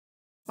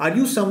Are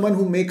you someone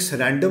who makes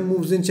random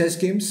moves in chess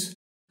games?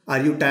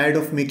 Are you tired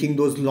of making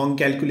those long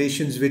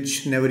calculations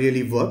which never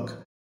really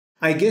work?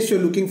 I guess you're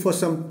looking for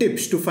some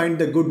tips to find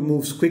the good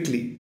moves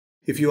quickly.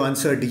 If you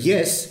answered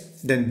yes,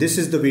 then this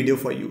is the video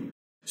for you.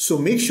 So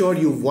make sure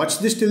you watch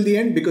this till the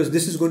end because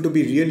this is going to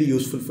be really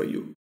useful for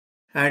you.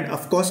 And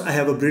of course, I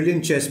have a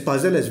brilliant chess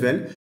puzzle as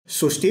well.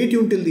 So stay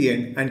tuned till the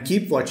end and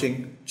keep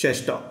watching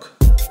Chess Talk.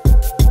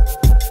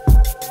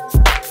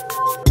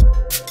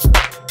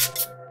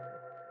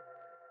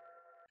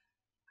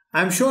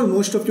 I'm sure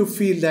most of you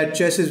feel that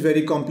chess is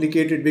very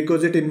complicated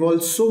because it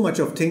involves so much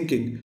of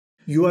thinking.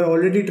 You are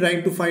already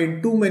trying to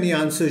find too many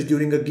answers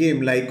during a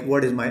game, like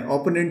what is my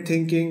opponent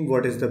thinking,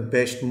 what is the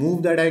best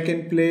move that I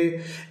can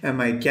play, am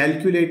I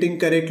calculating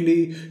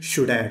correctly,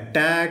 should I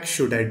attack,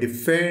 should I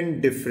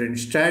defend, different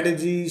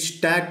strategies,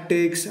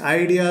 tactics,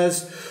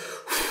 ideas.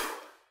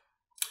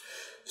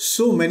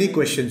 So many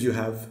questions you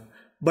have.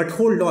 But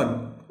hold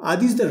on, are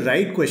these the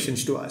right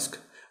questions to ask?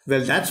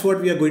 Well, that's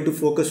what we are going to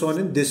focus on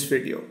in this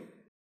video.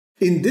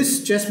 In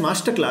this chess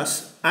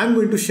masterclass, I'm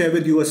going to share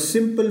with you a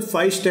simple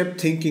 5-step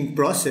thinking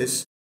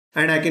process,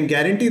 and I can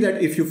guarantee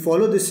that if you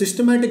follow this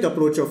systematic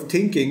approach of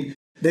thinking,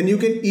 then you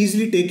can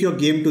easily take your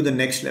game to the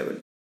next level.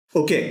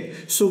 Okay,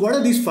 so what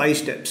are these 5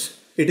 steps?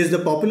 It is the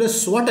popular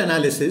SWOT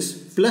analysis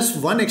plus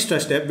one extra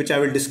step which I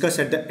will discuss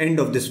at the end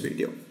of this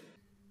video.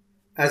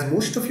 As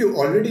most of you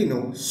already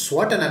know,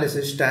 SWOT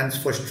analysis stands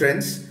for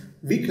strengths,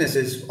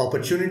 weaknesses,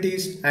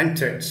 opportunities, and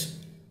threats.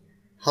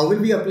 How will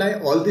we apply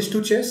all this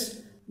to chess?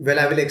 Well,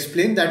 I will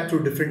explain that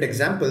through different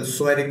examples,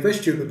 so I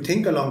request you to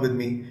think along with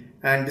me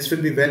and this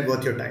will be well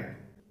worth your time.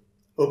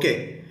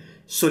 Okay,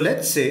 so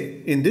let's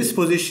say in this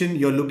position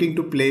you're looking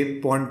to play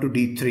pawn to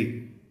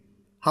d3.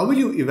 How will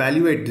you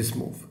evaluate this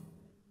move?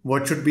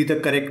 What should be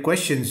the correct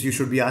questions you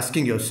should be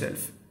asking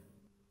yourself?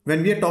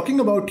 When we are talking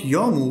about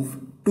your move,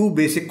 2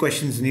 basic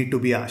questions need to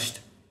be asked.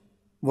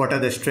 What are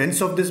the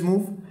strengths of this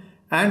move?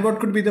 And what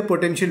could be the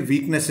potential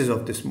weaknesses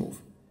of this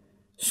move?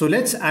 So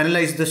let's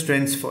analyze the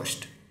strengths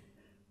first.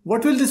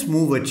 What will this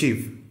move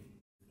achieve?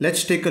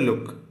 Let's take a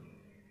look.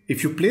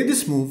 If you play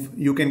this move,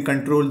 you can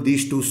control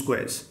these 2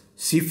 squares,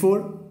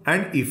 c4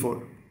 and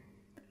e4.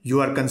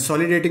 You are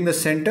consolidating the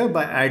center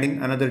by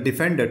adding another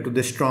defender to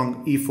the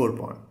strong e4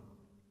 pawn.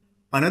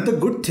 Another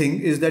good thing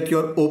is that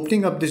you're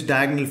opening up this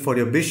diagonal for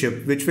your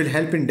bishop, which will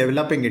help in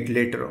developing it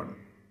later on.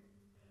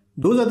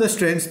 Those are the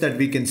strengths that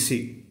we can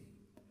see.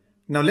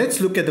 Now let's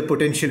look at the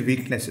potential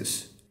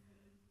weaknesses.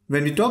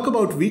 When we talk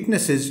about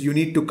weaknesses, you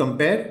need to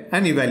compare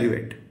and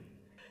evaluate.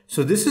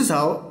 So this is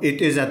how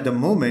it is at the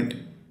moment,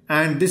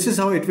 and this is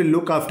how it will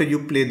look after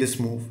you play this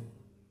move.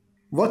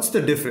 What's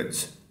the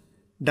difference?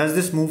 Does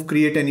this move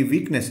create any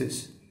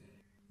weaknesses?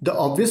 The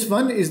obvious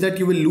one is that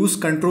you will lose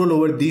control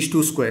over these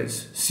 2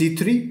 squares,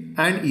 c3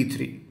 and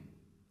e3.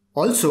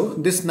 Also,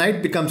 this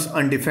knight becomes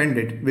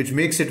undefended, which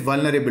makes it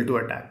vulnerable to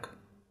attack.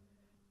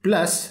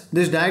 Plus,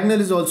 this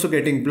diagonal is also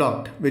getting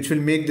blocked, which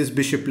will make this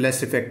bishop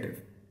less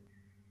effective.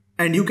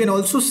 And you can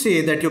also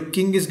say that your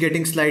king is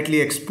getting slightly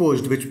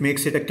exposed, which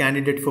makes it a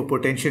candidate for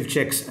potential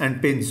checks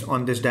and pins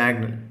on this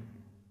diagonal.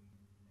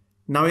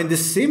 Now in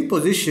this same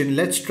position,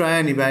 let's try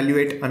and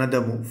evaluate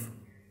another move.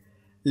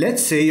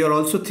 Let's say you're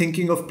also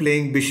thinking of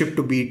playing bishop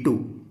to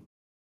b2.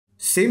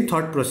 Same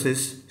thought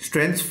process,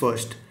 strengths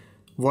first.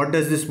 What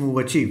does this move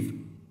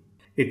achieve?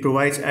 It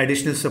provides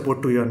additional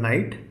support to your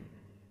knight.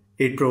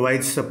 It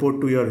provides support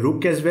to your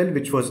rook as well,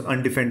 which was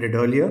undefended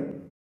earlier.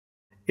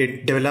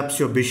 It develops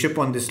your bishop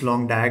on this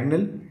long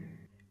diagonal.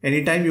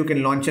 Anytime you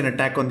can launch an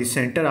attack on the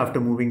center after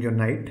moving your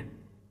knight.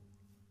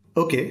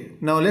 Okay,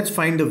 now let's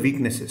find the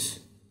weaknesses.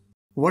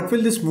 What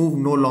will this move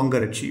no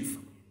longer achieve?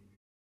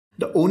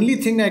 The only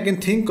thing I can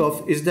think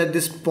of is that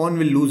this pawn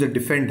will lose a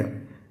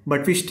defender,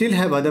 but we still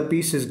have other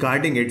pieces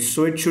guarding it,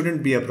 so it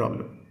shouldn't be a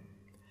problem.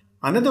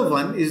 Another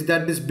one is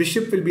that this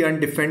bishop will be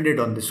undefended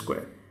on this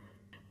square,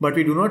 but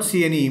we do not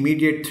see any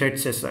immediate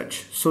threats as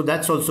such, so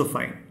that's also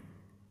fine.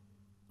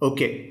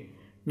 Okay.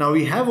 Now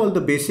we have all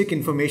the basic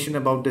information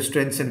about the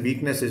strengths and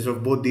weaknesses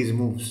of both these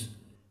moves.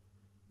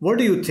 What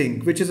do you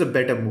think? Which is a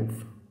better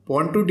move?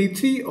 Pawn to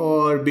d3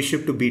 or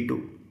bishop to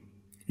b2?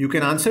 You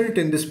can answer it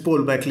in this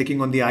poll by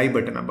clicking on the I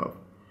button above.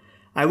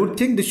 I would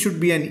think this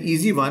should be an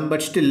easy one,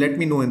 but still let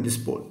me know in this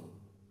poll.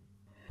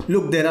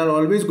 Look, there are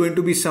always going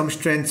to be some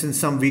strengths and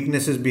some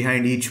weaknesses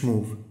behind each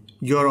move.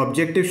 Your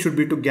objective should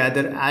be to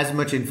gather as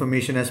much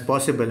information as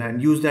possible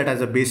and use that as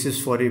a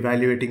basis for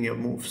evaluating your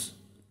moves.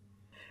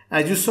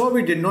 As you saw,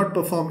 we did not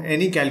perform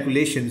any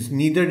calculations,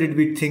 neither did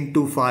we think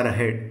too far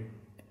ahead.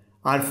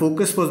 Our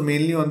focus was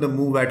mainly on the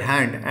move at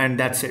hand, and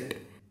that's it.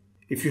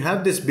 If you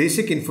have this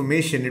basic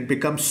information, it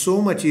becomes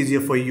so much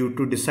easier for you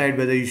to decide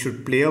whether you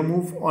should play a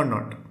move or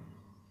not.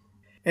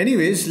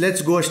 Anyways,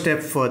 let's go a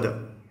step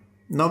further.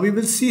 Now we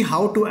will see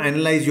how to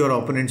analyze your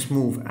opponent's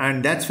move,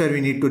 and that's where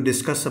we need to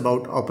discuss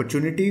about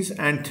opportunities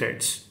and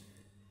threats.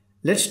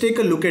 Let's take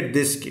a look at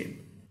this game.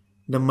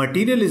 The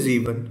material is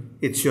even,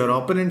 it's your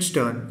opponent's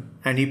turn,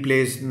 and he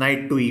plays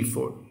knight to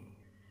e4.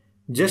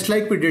 Just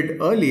like we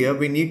did earlier,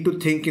 we need to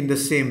think in the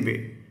same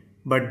way,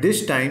 but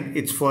this time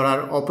it's for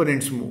our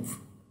opponent's move.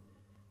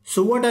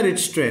 So what are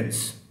its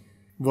strengths?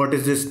 What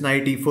is this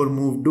knight e4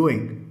 move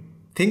doing?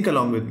 Think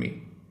along with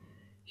me.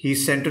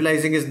 He's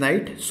centralizing his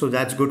knight, so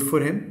that's good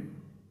for him.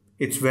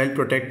 It's well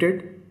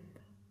protected.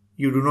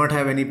 You do not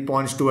have any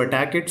pawns to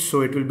attack it,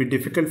 so it will be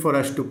difficult for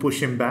us to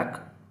push him back.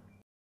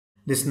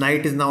 This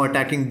knight is now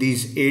attacking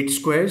these 8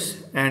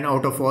 squares, and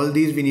out of all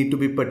these we need to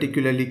be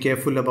particularly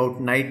careful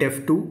about knight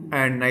f2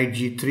 and knight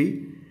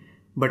g3,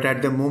 but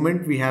at the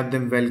moment we have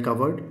them well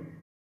covered.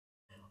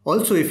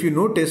 Also, if you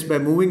notice, by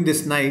moving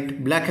this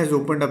knight, black has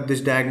opened up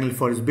this diagonal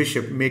for his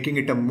bishop, making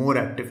it a more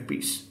active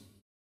piece.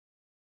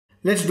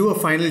 Let's do a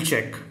final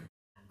check.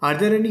 Are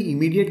there any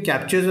immediate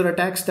captures or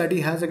attacks that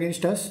he has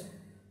against us?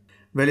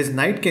 Well, his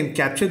knight can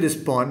capture this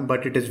pawn,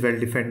 but it is well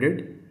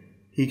defended.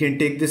 He can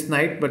take this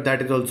knight, but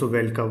that is also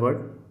well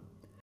covered.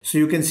 So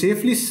you can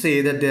safely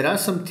say that there are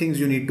some things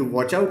you need to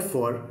watch out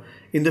for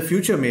in the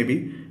future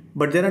maybe,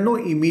 but there are no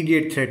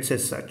immediate threats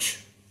as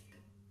such.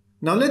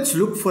 Now let's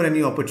look for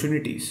any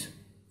opportunities.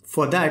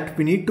 For that,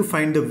 we need to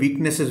find the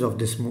weaknesses of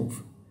this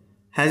move.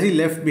 Has he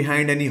left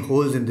behind any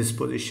holes in this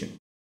position?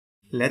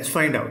 Let's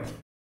find out.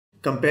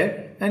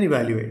 Compare and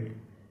evaluate.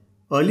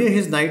 Earlier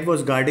his knight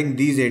was guarding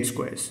these 8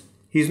 squares.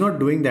 He's not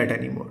doing that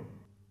anymore.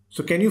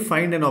 So can you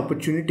find an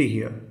opportunity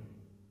here?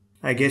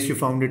 I guess you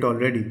found it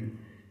already.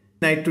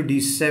 Knight to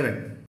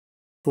d7,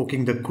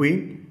 poking the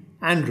queen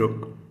and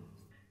rook.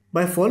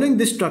 By following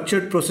this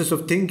structured process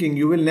of thinking,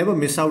 you will never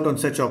miss out on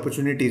such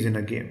opportunities in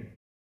a game.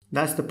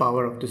 That's the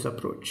power of this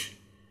approach.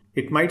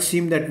 It might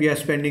seem that we are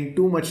spending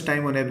too much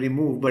time on every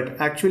move, but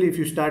actually if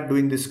you start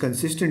doing this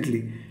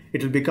consistently,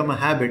 it will become a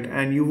habit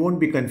and you won't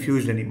be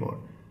confused anymore.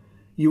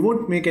 You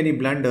won't make any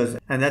blunders,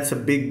 and that's a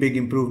big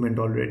improvement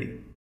already.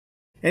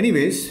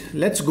 Anyways,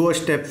 let's go a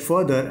step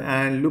further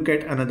and look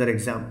at another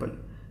example.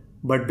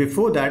 But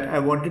before that, I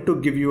wanted to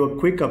give you a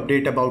quick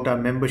update about our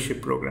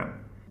membership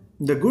program.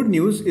 The good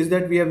news is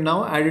that we have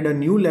now added a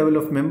new level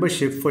of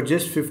membership for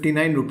just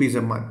 59 rupees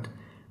a month,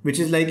 which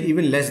is like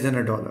even less than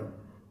 $1.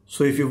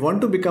 So if you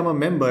want to become a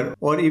member,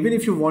 or even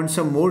if you want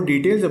some more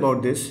details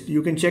about this,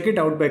 you can check it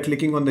out by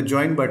clicking on the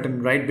join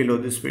button right below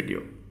this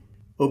video.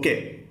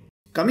 Okay,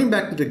 coming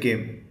back to the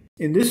game.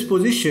 In this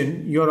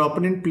position, your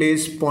opponent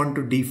plays pawn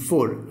to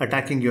d4,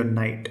 attacking your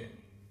knight.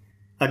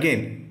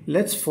 Again,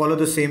 let's follow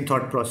the same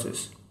thought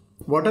process.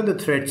 What are the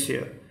threats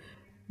here?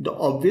 The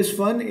obvious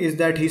one is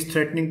that he's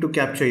threatening to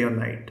capture your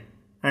knight.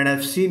 And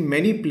I've seen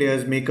many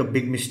players make a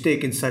big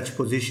mistake in such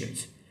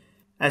positions.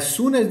 As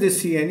soon as they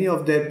see any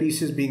of their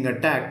pieces being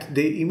attacked,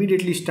 they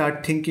immediately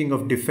start thinking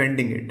of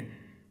defending it.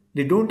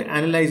 They don't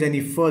analyze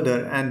any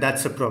further, and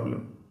that's a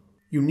problem.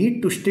 You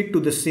need to stick to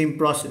the same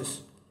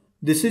process.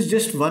 This is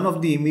just one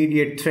of the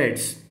immediate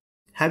threats.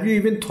 Have you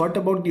even thought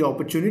about the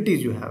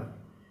opportunities you have?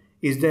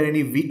 Is there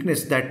any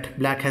weakness that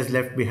black has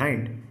left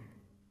behind?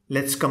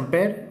 Let's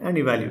compare and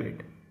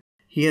evaluate.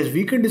 He has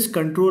weakened his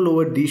control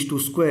over these 2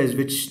 squares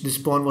which this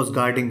pawn was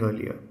guarding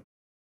earlier.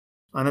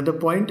 Another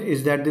point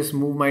is that this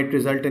move might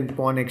result in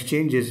pawn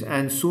exchanges,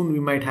 and soon we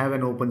might have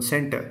an open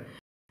center.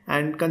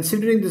 And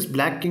considering this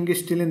black king is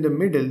still in the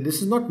middle,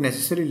 this is not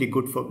necessarily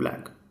good for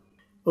black.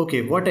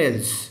 Okay, what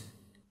else?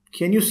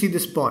 Can you see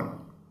this pawn?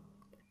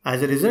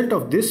 As a result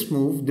of this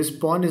move, this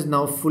pawn is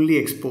now fully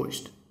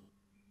exposed.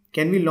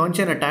 Can we launch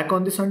an attack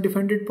on this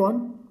undefended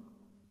pawn?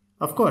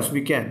 Of course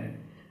we can.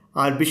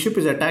 Our bishop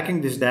is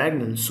attacking this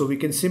diagonal, so we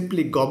can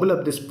simply gobble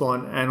up this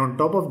pawn, and on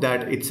top of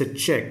that it's a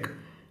check.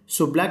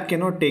 So black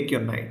cannot take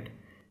your knight.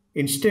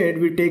 Instead,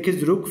 we take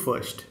his rook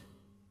first.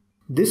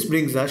 This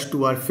brings us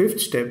to our 5th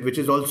step, which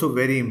is also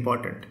very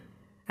important.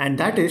 And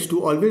that is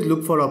to always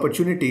look for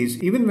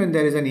opportunities even when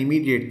there is an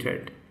immediate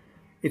threat.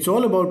 It's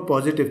all about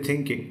positive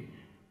thinking.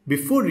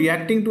 Before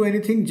reacting to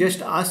anything,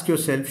 just ask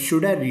yourself,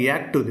 should I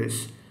react to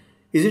this?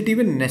 Is it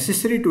even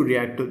necessary to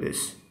react to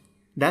this?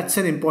 That's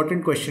an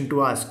important question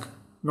to ask,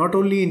 not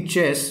only in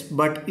chess,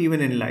 but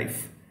even in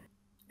life.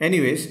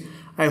 Anyways,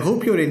 I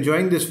hope you're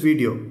enjoying this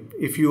video.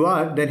 If you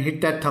are, then hit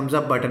that thumbs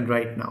up button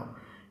right now.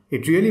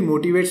 It really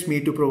motivates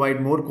me to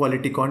provide more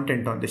quality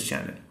content on this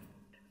channel.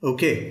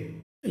 Okay,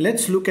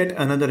 let's look at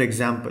another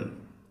example.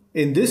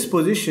 In this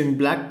position,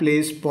 black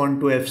plays pawn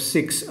to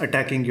f6,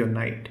 attacking your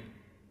knight.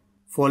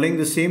 Following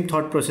the same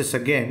thought process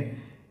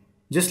again,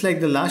 just like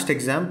the last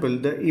example,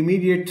 the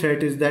immediate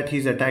threat is that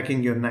he's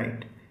attacking your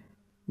knight.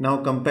 Now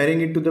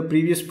comparing it to the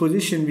previous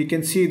position, we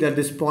can see that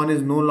this pawn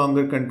is no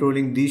longer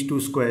controlling these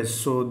 2 squares,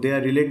 so they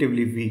are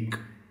relatively weak.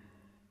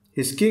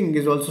 His king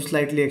is also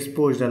slightly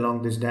exposed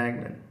along this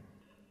diagonal.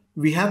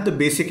 We have the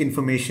basic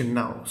information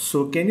now,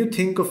 so can you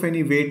think of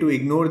any way to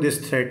ignore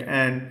this threat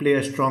and play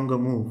a stronger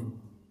move?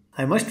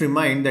 I must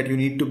remind that you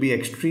need to be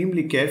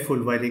extremely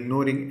careful while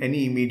ignoring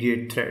any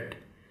immediate threat.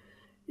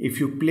 If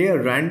you play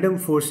a random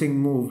forcing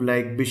move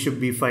like bishop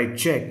b5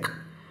 check,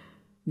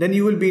 then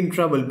you will be in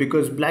trouble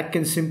because black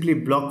can simply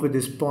block with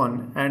his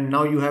pawn, and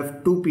now you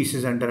have 2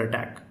 pieces under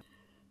attack.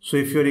 So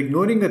if you're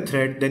ignoring a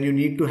threat, then you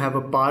need to have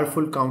a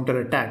powerful counter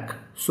attack.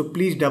 So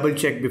please double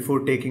check before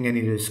taking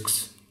any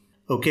risks.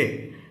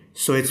 Okay,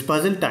 So it's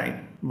puzzle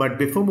time. But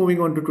before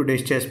moving on to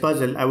today's chess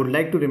puzzle, I would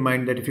like to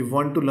remind that if you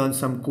want to learn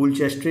some cool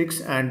chess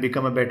tricks and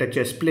become a better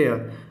chess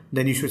player,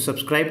 then you should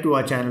subscribe to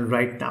our channel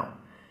right now.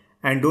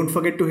 And don't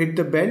forget to hit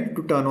the bell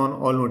to turn on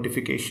all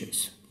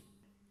notifications.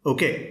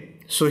 Okay,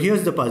 so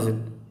here's the puzzle.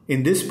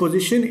 In this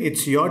position,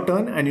 it's your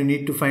turn and you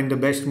need to find the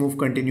best move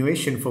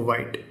continuation for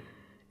white.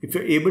 If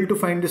you're able to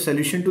find the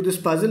solution to this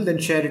puzzle, then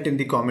share it in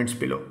the comments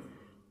below.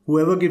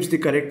 Whoever gives the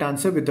correct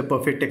answer with the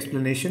perfect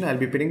explanation, I'll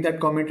be pinning that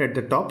comment at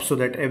the top so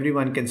that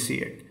everyone can see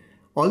it.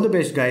 All the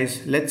best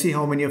guys, let's see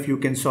how many of you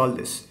can solve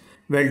this.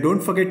 Well,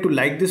 don't forget to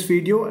like this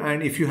video,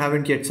 and if you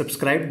haven't yet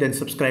subscribed, then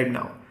subscribe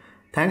now.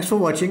 Thanks for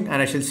watching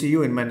and I shall see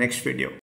you in my next video.